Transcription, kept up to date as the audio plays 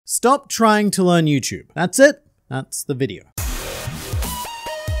Stop trying to learn YouTube. That's it. That's the video.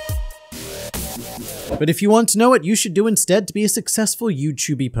 But if you want to know what you should do instead to be a successful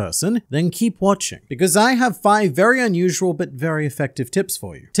YouTubey person, then keep watching, because I have 5 very unusual but very effective tips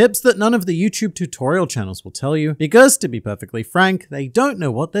for you. Tips that none of the YouTube tutorial channels will tell you, because to be perfectly frank, they don't know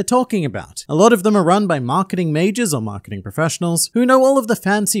what they're talking about. A lot of them are run by marketing majors or marketing professionals who know all of the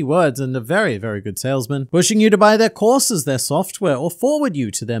fancy words and are very, very good salesmen, pushing you to buy their courses, their software, or forward you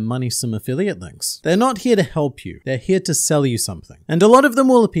to their moneysome affiliate links. They're not here to help you, they're here to sell you something. And a lot of them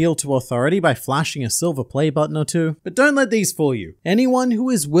will appeal to authority by flashing a silver play button or two, but don't let these fool you. Anyone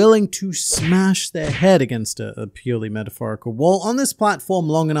who is willing to smash their head against a purely metaphorical wall on this platform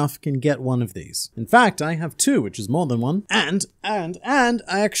long enough can get one of these. In fact, I have 2, which is more than one, and I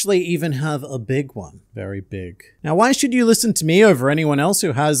actually even have a big one. Very big. Now, why should you listen to me over anyone else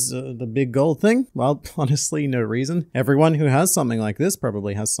who has the big gold thing? Well, honestly, no reason. Everyone who has something like this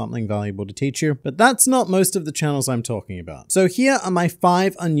probably has something valuable to teach you, but that's not most of the channels I'm talking about. So here are my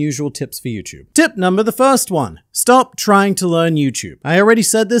 5 unusual tips for YouTube. Tip number the first one. Stop trying to learn YouTube. I already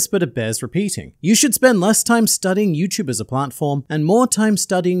said this, but it bears repeating. You should spend less time studying YouTube as a platform and more time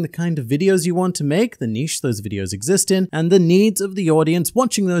studying the kind of videos you want to make, the niche those videos exist in, and the needs of the audience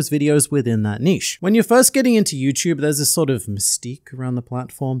watching those videos within that niche. When you're first getting into YouTube, there's this sort of mystique around the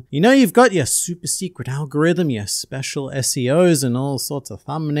platform. You know, you've got your super secret algorithm, your special SEOs, and all sorts of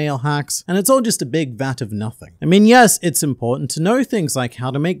thumbnail hacks, and it's all just a big vat of nothing. I mean, yes, it's important to know things like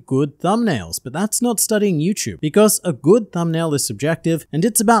how to make good thumbnails, but that's not studying YouTube, because a good thumbnail is subjective, and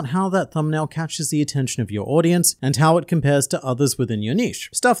it's about how that thumbnail catches the attention of your audience and how it compares to others within your niche.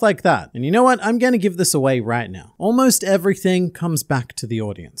 Stuff like that. And you know what? I'm going to give this away right now. Almost everything comes back to the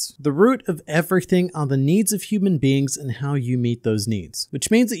audience. The root of everything are the needs of human beings and how you meet those needs, which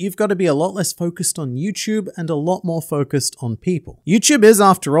means that you've got to be a lot less focused on YouTube and a lot more focused on people. YouTube is,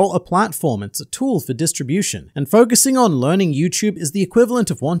 after all, a platform. It's a tool for distribution, and focusing on learning YouTube is the equivalent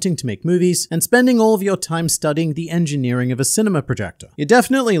of wanting to make movies and spending all of your time studying the engineering of a cinema projector. You're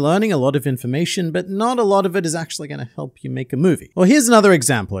definitely learning a lot of information, but not a lot of it is actually going to help you make a movie. Or here's another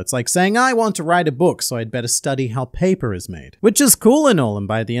example. It's like saying, I want to write a book, so I'd better study how paper is made. Which is cool and all, and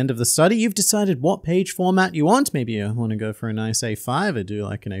by the end of the study, you've decided what page format you want. Maybe you want to go for a nice A5, I do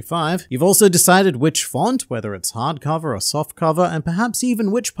like an A5. You've also decided which font, whether it's hardcover or softcover, and perhaps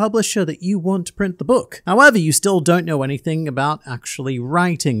even which publisher that you want to print the book. However, you still don't know anything about actually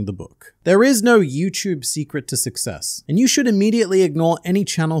writing the book. There is no YouTube secret to success, and you should immediately ignore any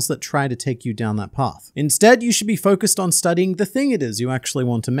channels that try to take you down that path. Instead, you should be focused on studying the thing it is you actually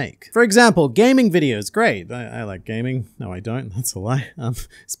want to make. For example, gaming videos. Great. I like gaming. No, I don't. That's a lie.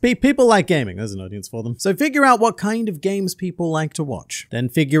 People like gaming. There's an audience for them. So figure out what kind of games people like to watch. Then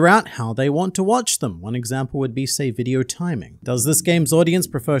figure out how they want to watch them. One example would be, say, video timing. Does this game's audience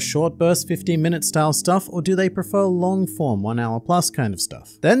prefer short burst 15-minute style stuff, or do they prefer long form 1 hour plus kind of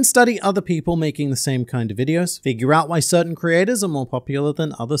stuff? Then study other people making the same kind of videos. Figure out why certain creators are more popular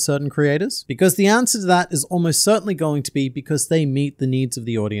than other certain creators, because the answer to that is almost certainly going to be because they meet the needs of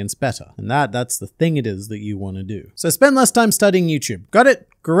the audience better. And that's the thing it is that you want to do. So spend less time studying YouTube. Got it?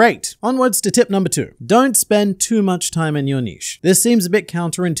 Great. Onwards to tip number 2. Don't spend too much time in your niche. This seems a bit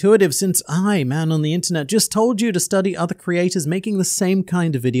counterintuitive since I, man on the internet, just told you to study other creators making the same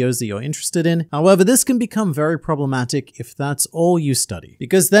kind of videos that you're interested in. However, this can become very problematic if that's all you study,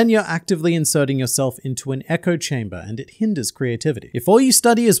 because then you're actively inserting yourself into an echo chamber and it hinders creativity. If all you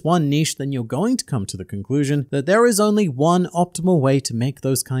study is one niche, then you're going to come to the conclusion that there is only one optimal way to make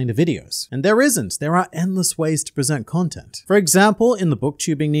those kind of videos. And there isn't. There are endless ways to present content. For example, in the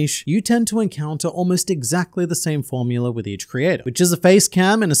booktubing niche, you tend to encounter almost exactly the same formula with each creator, which is a face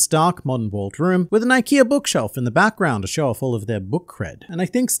cam in a stark modern walled room with an IKEA bookshelf in the background to show off all of their book cred. And I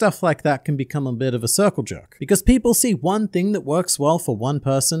think stuff like that can become a bit of a circle jerk, because people see one thing that works well for one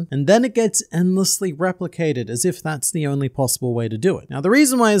person, and then it gets endlessly replicated as if that's the only possible way to do it. Now, the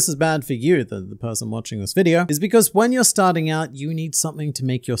reason why this is bad for you, the person watching this video, is because when you're starting out, you need something to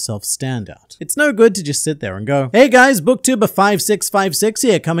make yourself stand out. It's no good to just sit there and go, hey guys, booktuber 5656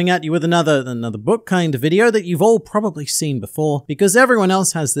 here, coming at you with another book kind of video that you've all probably seen before, because everyone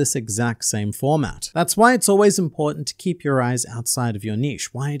else has this exact same format. That's why it's always important to keep your eyes outside of your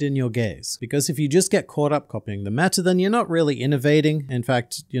niche, widen your gaze, because if you just get caught up copying the meta, then you're not really innovating. In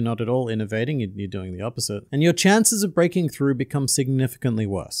fact, you're not at all innovating innovating, you're doing the opposite, and your chances of breaking through become significantly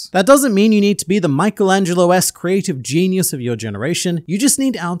worse. That doesn't mean you need to be the Michelangelo-esque creative genius of your generation, you just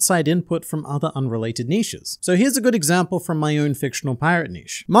need outside input from other unrelated niches. So here's a good example from my own fictional pirate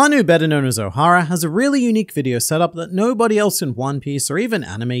niche. Manu, better known as O'Hara, has a really unique video setup that nobody else in One Piece or even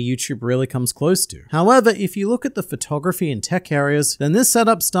anime YouTube really comes close to. However, if you look at the photography and tech areas, then this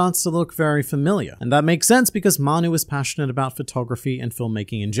setup starts to look very familiar. And that makes sense because Manu is passionate about photography and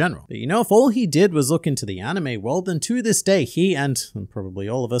filmmaking in general. But you know, if all he did was look into the anime world, then to this day, he and probably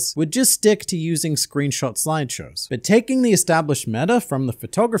all of us would just stick to using screenshot slideshows. But taking the established meta from the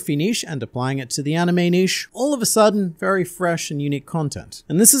photography niche and applying it to the anime niche, all of a sudden, very fresh and unique content.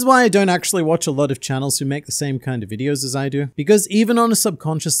 And this is why I don't actually watch a lot of channels who make the same kind of videos as I do, because even on a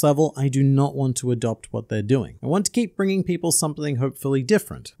subconscious level, I do not want to adopt what they're doing. I want to keep bringing people something hopefully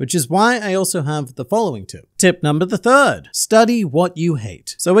different, which is why I also have the following tip. Tip number the third, study what you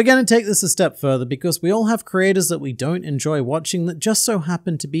hate. So we're going to take this a step further because we all have creators that we don't enjoy watching that just so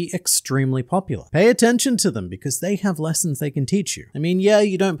happen to be extremely popular. Pay attention to them because they have lessons they can teach you. I mean, yeah,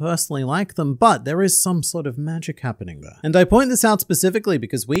 you don't personally like them, but there is some sort of magic happening there. And I point this out specifically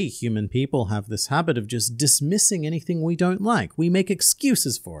because we human people have this habit of just dismissing anything we don't like. We make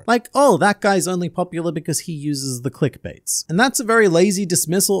excuses for it. Like, oh, that guy's only popular because he uses the clickbaits. And that's a very lazy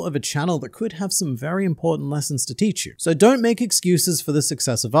dismissal of a channel that could have some very important lessons to teach you. So don't make excuses for the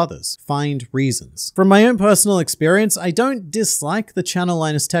success of others. Find reasons. From my own personal experience, I don't dislike the channel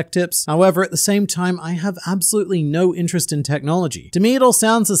Linus Tech Tips. However, at the same time, I have absolutely no interest in technology. To me, it all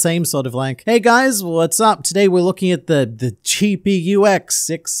sounds the same, sort of like, hey guys, what's up? Today we're looking at the GPU-X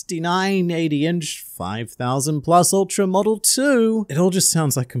 69 80-inch 5000 plus Ultra Model 2. It all just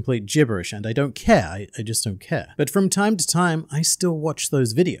sounds like complete gibberish and I don't care. I just don't care. But from time to time, I still watch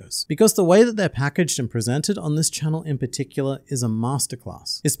those videos because the way that they're packaged and presented on this channel in particular is a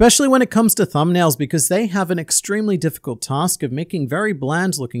masterclass. Especially when it comes to thumbnails because they have an extremely difficult task of making very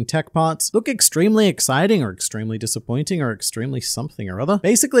bland looking tech parts look extremely exciting or extremely disappointing or extremely something or other.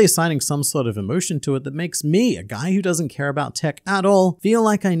 Basically assigning some sort of emotion to it that makes me, a guy who doesn't care about tech at all, feel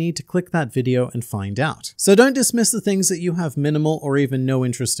like I need to click that video and find out. So don't dismiss the things that you have minimal or even no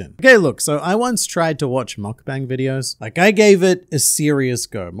interest in. Okay, look, so I once tried to watch mukbang videos. Like, I gave it a serious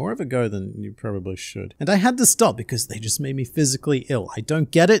go, more of a go than you probably should. And I had to stop because they just made me physically ill. I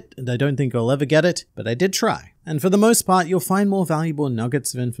don't get it, and I don't think I'll ever get it, but I did try. And for the most part, you'll find more valuable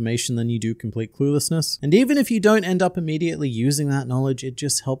nuggets of information than you do complete cluelessness. And even if you don't end up immediately using that knowledge, it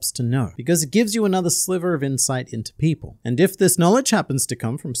just helps to know, because it gives you another sliver of insight into people. And if this knowledge happens to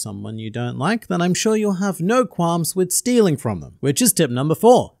come from someone you don't like, then I'm sure you'll have no qualms with stealing from them, which is tip number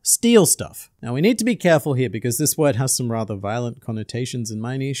 4, steal stuff. Now we need to be careful here because this word has some rather violent connotations in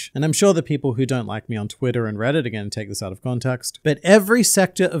my niche, and I'm sure the people who don't like me on Twitter and Reddit are going to take this out of context. But every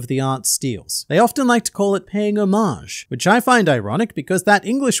sector of the arts steals. They often like to call it paying homage, which I find ironic because that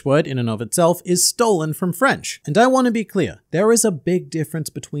English word in and of itself is stolen from French. And I want to be clear, there is a big difference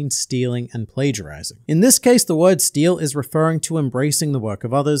between stealing and plagiarizing. In this case, the word steal is referring to embracing the work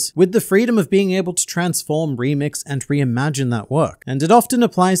of others with the freedom of being able to transform, remix, and reimagine that work. And it often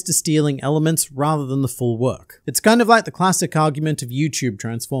applies to stealing elements rather than the full work. It's kind of like the classic argument of YouTube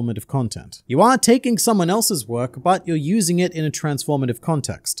transformative content. You are taking someone else's work, but you're using it in a transformative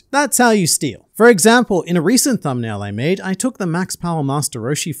context. That's how you steal. For example, in a recent thumbnail I made, I took the Max Power Master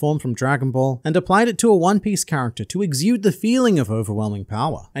Roshi form from Dragon Ball and applied it to a One Piece character to exude the feeling of overwhelming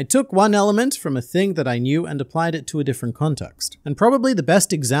power. I took one element from a thing that I knew and applied it to a different context. And probably the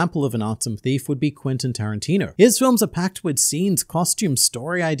best example of an artsome thief would be Quentin Tarantino. His films are packed with scenes, costumes,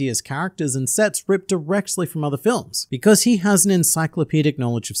 story ideas, characters, and sets ripped directly from other films, because he has an encyclopedic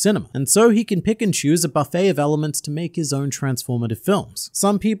knowledge of cinema, and so he can pick and choose a buffet of elements to make his own transformative films.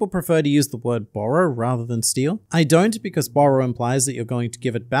 Some people prefer to use the word borrow rather than steal. I don't, because borrow implies that you're going to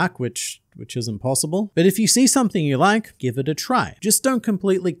give it back, which isn't possible. But if you see something you like, give it a try. Just don't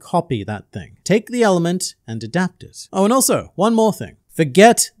completely copy that thing. Take the element and adapt it. Oh, and also, one more thing.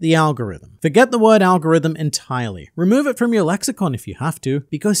 Forget the algorithm. Forget the word algorithm entirely. Remove it from your lexicon if you have to,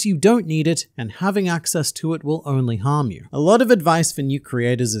 because you don't need it, and having access to it will only harm you. A lot of advice for new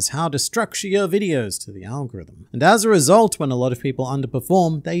creators is how to structure your videos to the algorithm. And as a result, when a lot of people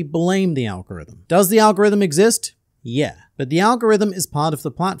underperform, they blame the algorithm. Does the algorithm exist? Yeah. But the algorithm is part of the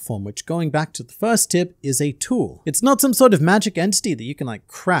platform, which, going back to the first tip, is a tool. It's not some sort of magic entity that you can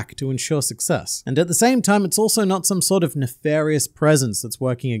crack to ensure success. And at the same time, it's also not some sort of nefarious presence that's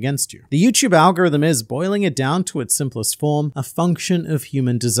working against you. The YouTube algorithm is, boiling it down to its simplest form, a function of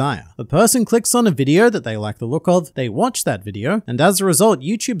human desire. A person clicks on a video that they like the look of, they watch that video, and as a result,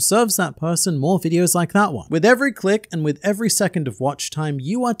 YouTube serves that person more videos like that one. With every click and with every second of watch time,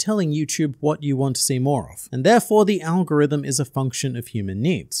 you are telling YouTube what you want to see more of. And therefore, the algorithm is a function of human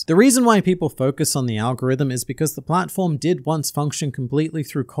needs. The reason why people focus on the algorithm is because the platform did once function completely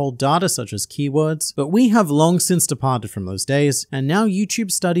through cold data such as keywords, but we have long since departed from those days, and now YouTube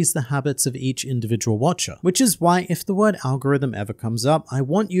studies the habits of each individual watcher, which is why if the word algorithm ever comes up, I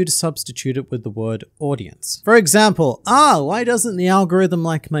want you to substitute it with the word audience. For example, why doesn't the algorithm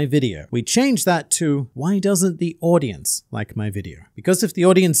like my video? We change that to, why doesn't the audience like my video? Because if the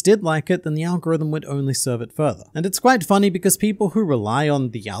audience did like it, then the algorithm would only serve it further. And it's quite funny because people who rely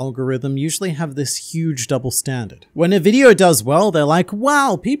on the algorithm usually have this huge double standard. When a video does well, they're like,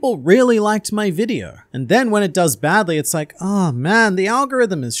 wow, people really liked my video. And then when it does badly, it's like, oh man, the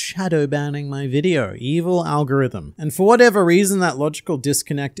algorithm is shadow banning my video. Evil algorithm. And for whatever reason, that logical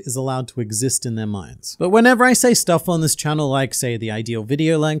disconnect is allowed to exist in their minds. But whenever I say stuff on this channel like, say, the ideal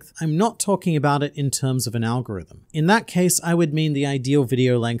video length, I'm not talking about it in terms of an algorithm. In that case, I would mean the ideal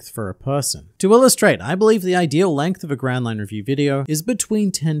video length for a person. To illustrate, I believe the ideal length of a Grand Line Review video is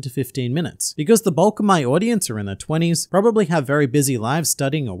between 10 to 15 minutes, because the bulk of my audience are in their 20s, probably have very busy lives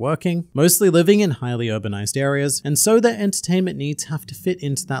studying or working, mostly living in highly urbanized areas, and so their entertainment needs have to fit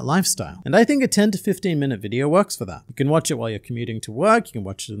into that lifestyle. And I think a 10 to 15 minute video works for that. You can watch it while you're commuting to work, you can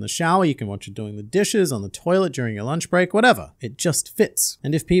watch it in the shower, you can watch it doing the dishes, on the toilet during your lunch break, whatever. It just fits.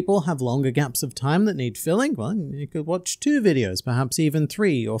 And if people have longer gaps of time that need filling, well, you could watch 2 videos, perhaps even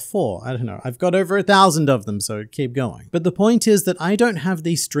 3 or 4. I don't know. I've got over 1,000 of them, so keep going. But the point is that I don't have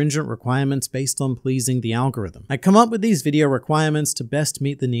these stringent requirements based on pleasing the algorithm. I come up with these video requirements to best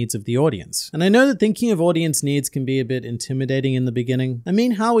meet the needs of the audience. And I know that thinking of audience needs can be a bit intimidating in the beginning. I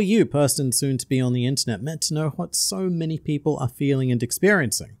mean, how are you, person soon to be on the internet, meant to know what so many people are feeling and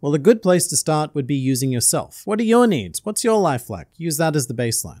experiencing? Well, a good place to start would be using yourself. What are your needs? What's your life like? Use that as the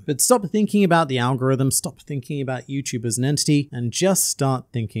baseline. But stop thinking about the algorithm, stop thinking about YouTube as an entity, and just start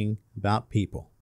thinking about people.